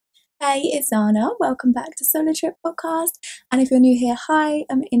Hey, it's Anna. Welcome back to Solo Trip Podcast. And if you're new here, hi,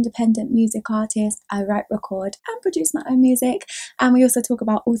 I'm an independent music artist. I write, record, and produce my own music. And we also talk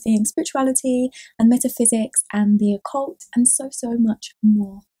about all things spirituality and metaphysics and the occult and so much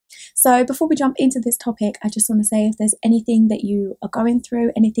more. So before we jump into this topic, I just want to say if there's anything that you are going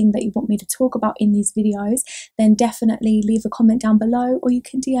through, anything that you want me to talk about in these videos, then definitely leave a comment down below, or you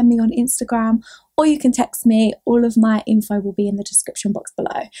can DM me on Instagram, or you can text me. All of my info will be in the description box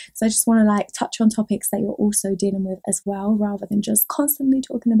below. So I just want to touch on topics that you're also dealing with as well, rather than just constantly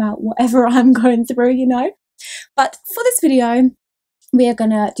talking about whatever I'm going through, But for this video, we are going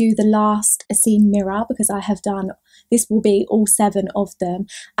to do the last essene mirror because this will be all 7 of them,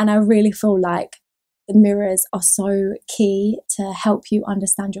 and I really feel like the mirrors are so key to help you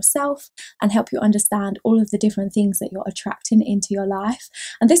understand yourself and help you understand all of the different things that you're attracting into your life.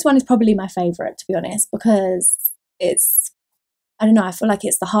 And this one is probably my favorite, to be honest, because I don't know, I feel like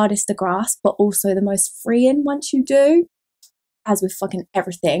it's the hardest to grasp, but also the most freeing once you do. As with fucking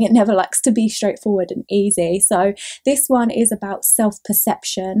everything, it never likes to be straightforward and easy. So this one is about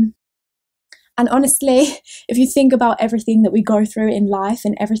self-perception. And honestly, if you think about everything that we go through in life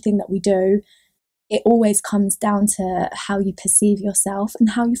and everything that we do, it always comes down to how you perceive yourself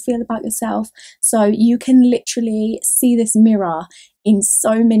and how you feel about yourself. So you can literally see this mirror in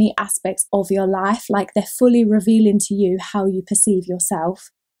so many aspects of your life, like they're fully revealing to you how you perceive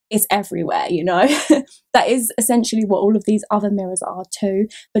yourself. It's everywhere, That is essentially what all of these other mirrors are too,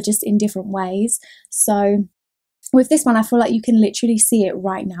 but just in different ways. So with this one, I feel like you can literally see it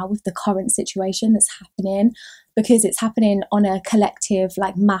right now with the current situation that's happening, because it's happening on a collective,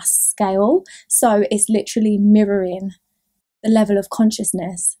 mass scale. So it's literally mirroring the level of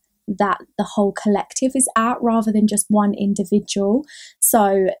consciousness that the whole collective is at, rather than just one individual.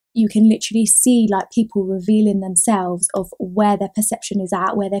 So you can literally see people revealing themselves of where their perception is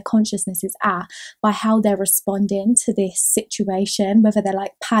at, where their consciousness is at, by how they're responding to this situation, whether they're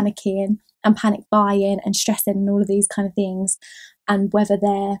panicking and panic buying and stressing and all of these kind of things, and whether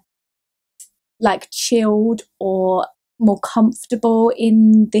they're chilled or more comfortable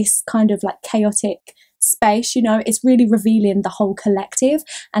in this kind of chaotic space. It's really revealing the whole collective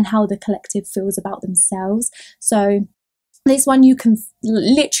and how the collective feels about themselves. So this one, you can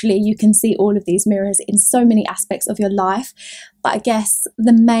see all of these mirrors in so many aspects of your life. But I guess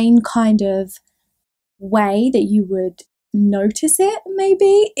the main kind of way that you would notice it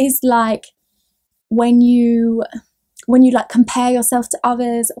maybe is when you compare yourself to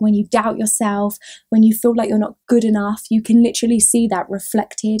others, when you doubt yourself, when you feel like you're not good enough, you can literally see that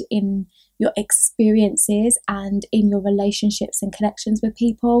reflected in your experiences and in your relationships and connections with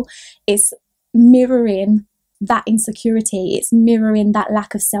people. It's mirroring that insecurity. It's mirroring that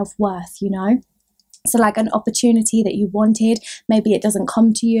lack of self-worth, So an opportunity that you wanted, maybe it doesn't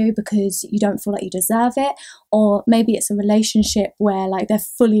come to you because you don't feel like you deserve it. Or maybe it's a relationship where they're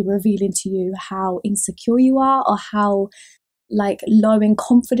fully revealing to you how insecure you are, or how low in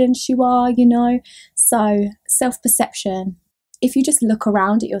confidence you are, So self-perception, if you just look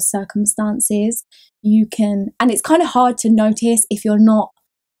around at your circumstances, you can, and it's kind of hard to notice if you're not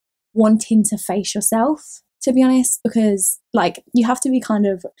wanting to face yourself, to be honest, because you have to be kind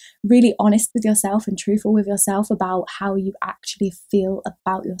of really honest with yourself and truthful with yourself about how you actually feel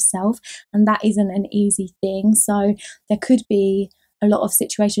about yourself, and that isn't an easy thing. So there could be a lot of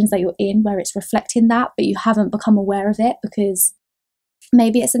situations that you're in where it's reflecting that, but you haven't become aware of it because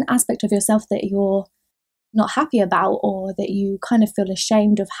maybe it's an aspect of yourself that you're not happy about, or that you kind of feel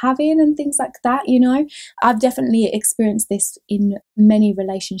ashamed of having, and things like that. I've definitely experienced this in many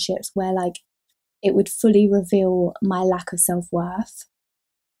relationships where it would fully reveal my lack of self-worth.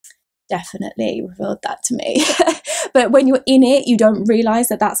 Definitely revealed that to me. But when you're in it, you don't realize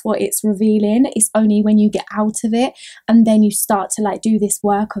that that's what it's revealing. It's only when you get out of it and then you start to do this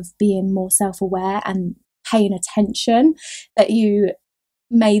work of being more self-aware and paying attention that you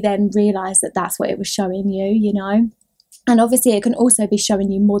may then realize that that's what it was showing you, And obviously it can also be showing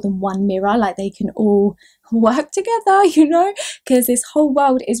you more than one mirror, they can all work together, because this whole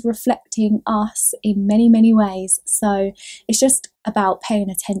world is reflecting us in many ways. So it's just about paying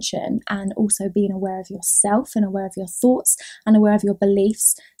attention and also being aware of yourself and aware of your thoughts and aware of your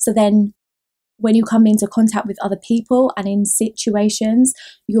beliefs. So then when you come into contact with other people and in situations,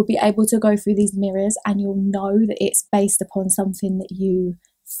 you'll be able to go through these mirrors and you'll know that it's based upon something that you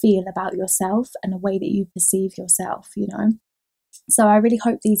feel about yourself and a way that you perceive yourself, So I really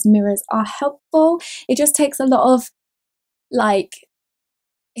hope these mirrors are helpful. It just takes a lot of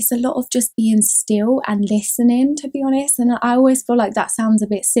it's a lot of just being still and listening, to be honest. And I always feel like that sounds a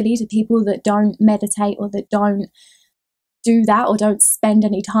bit silly to people that don't meditate or that don't do that or don't spend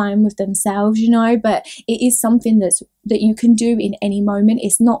any time with themselves, you know. But it is something that you can do in any moment.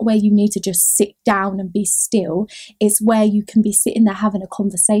 It's not where you need to just sit down and be still. It's where you can be sitting there having a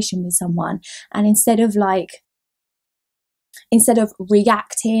conversation with someone, and instead of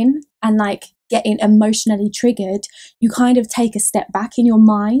reacting and like getting emotionally triggered, you kind of take a step back in your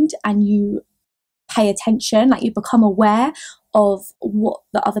mind and you pay attention, like you become aware of what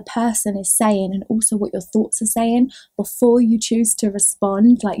the other person is saying and also what your thoughts are saying before you choose to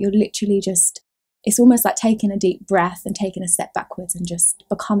respond. Like you're literally just, it's almost like taking a deep breath and taking a step backwards and just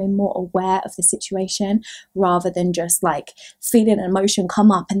becoming more aware of the situation, rather than just like feeling an emotion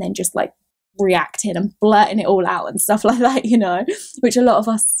come up and then just like reacting and blurting it all out and stuff like that, you know, which a lot of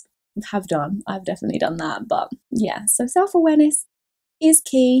us have done. I've definitely done that. But yeah, so self-awareness is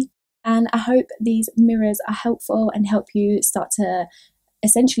key. And I hope these mirrors are helpful and help you start to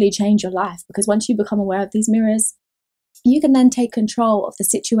essentially change your life, because once you become aware of these mirrors, you can then take control of the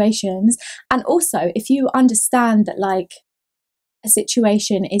situations. And also, if you understand that like a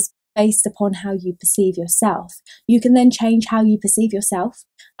situation is based upon how you perceive yourself, you can then change how you perceive yourself,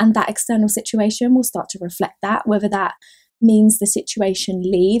 and that external situation will start to reflect that, whether that means the situation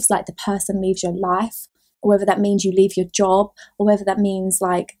leaves, like the person leaves your life, or whether that means you leave your job, or whether that means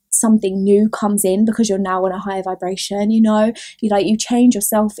like something new comes in because you're now on a higher vibration, you know. You change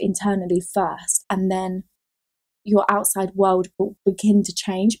yourself internally first, and then your outside world will begin to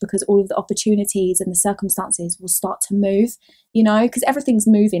change, because all of the opportunities and the circumstances will start to move, you know, because everything's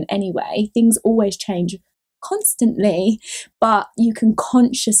moving anyway. Things always change constantly, but you can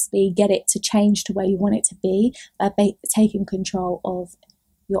consciously get it to change to where you want it to be by taking control of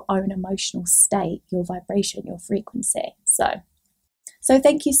your own emotional state, your vibration, your frequency. So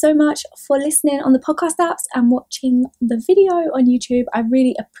thank you so much for listening on the podcast apps and watching the video on YouTube. I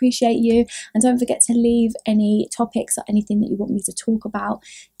really appreciate you. And don't forget to leave any topics or anything that you want me to talk about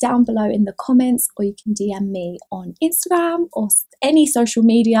down below in the comments, or you can DM me on Instagram or any social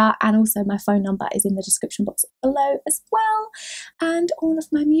media. And also my phone number is in the description box below as well. And all of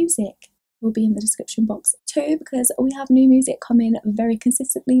my music will be in the description box too, because we have new music coming very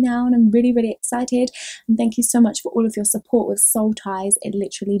consistently now, and I'm really, really excited. And thank you so much for all of your support with Soul Ties. It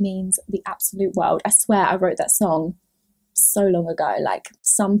literally means the absolute world. I swear I wrote that song so long ago, like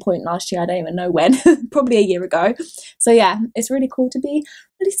some point last year, I don't even know when, probably a year ago. So yeah, it's really cool to be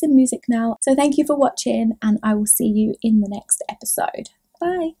releasing music now. So thank you for watching, and I will see you in the next episode.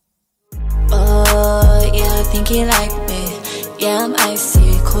 Bye. Oh yeah, I think you like me. Yeah, I'm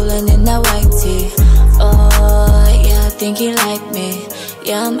icy, cooling in that white tea. Oh yeah, I think you like me.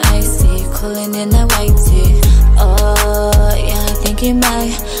 Yeah, I'm icy, cooling in that white tea. Oh yeah, I think you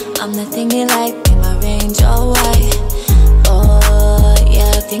might. I'm the thing you like, be my range all white. Oh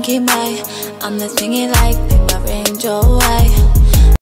yeah, I think you might. I'm the thing you like, be my range all white.